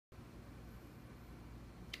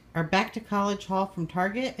Our back to college haul from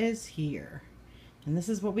Target is here. And this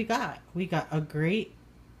is what we got. We got a great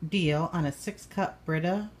deal on a 6-cup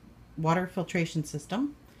Brita water filtration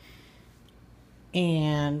system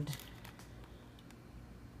and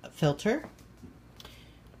a filter.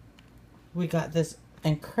 We got this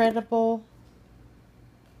incredible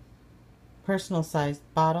personal sized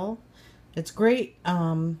bottle. It's great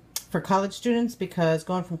for college students because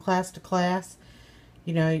going from class to class,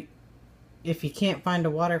 you know, if you can't find a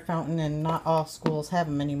water fountain, and not all schools have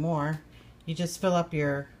them anymore, you just fill up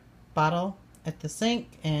your bottle at the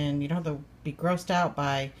sink and you don't have to be grossed out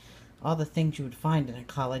by all the things you would find in a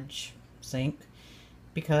college sink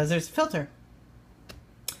because there's a filter.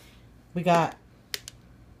 We got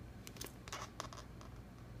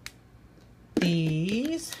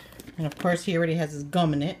these, and of course he already has his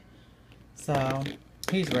gum in it, so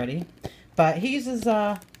he's ready. But he uses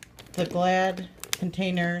the Glad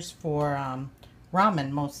containers for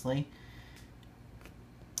ramen mostly.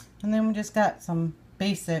 And then we just got some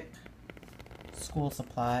basic school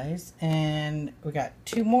supplies, and we got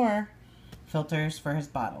 2 more filters for his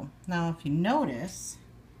bottle. Now if you notice,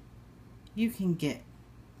 you can get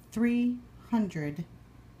 300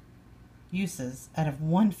 uses out of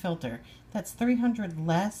 1 filter. That's 300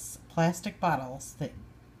 less plastic bottles that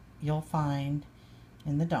you'll find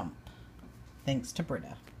in the dump, thanks to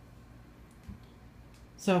Brita.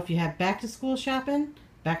 So if you have back to school shopping,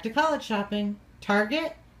 back to college shopping,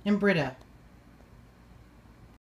 Target and Brita.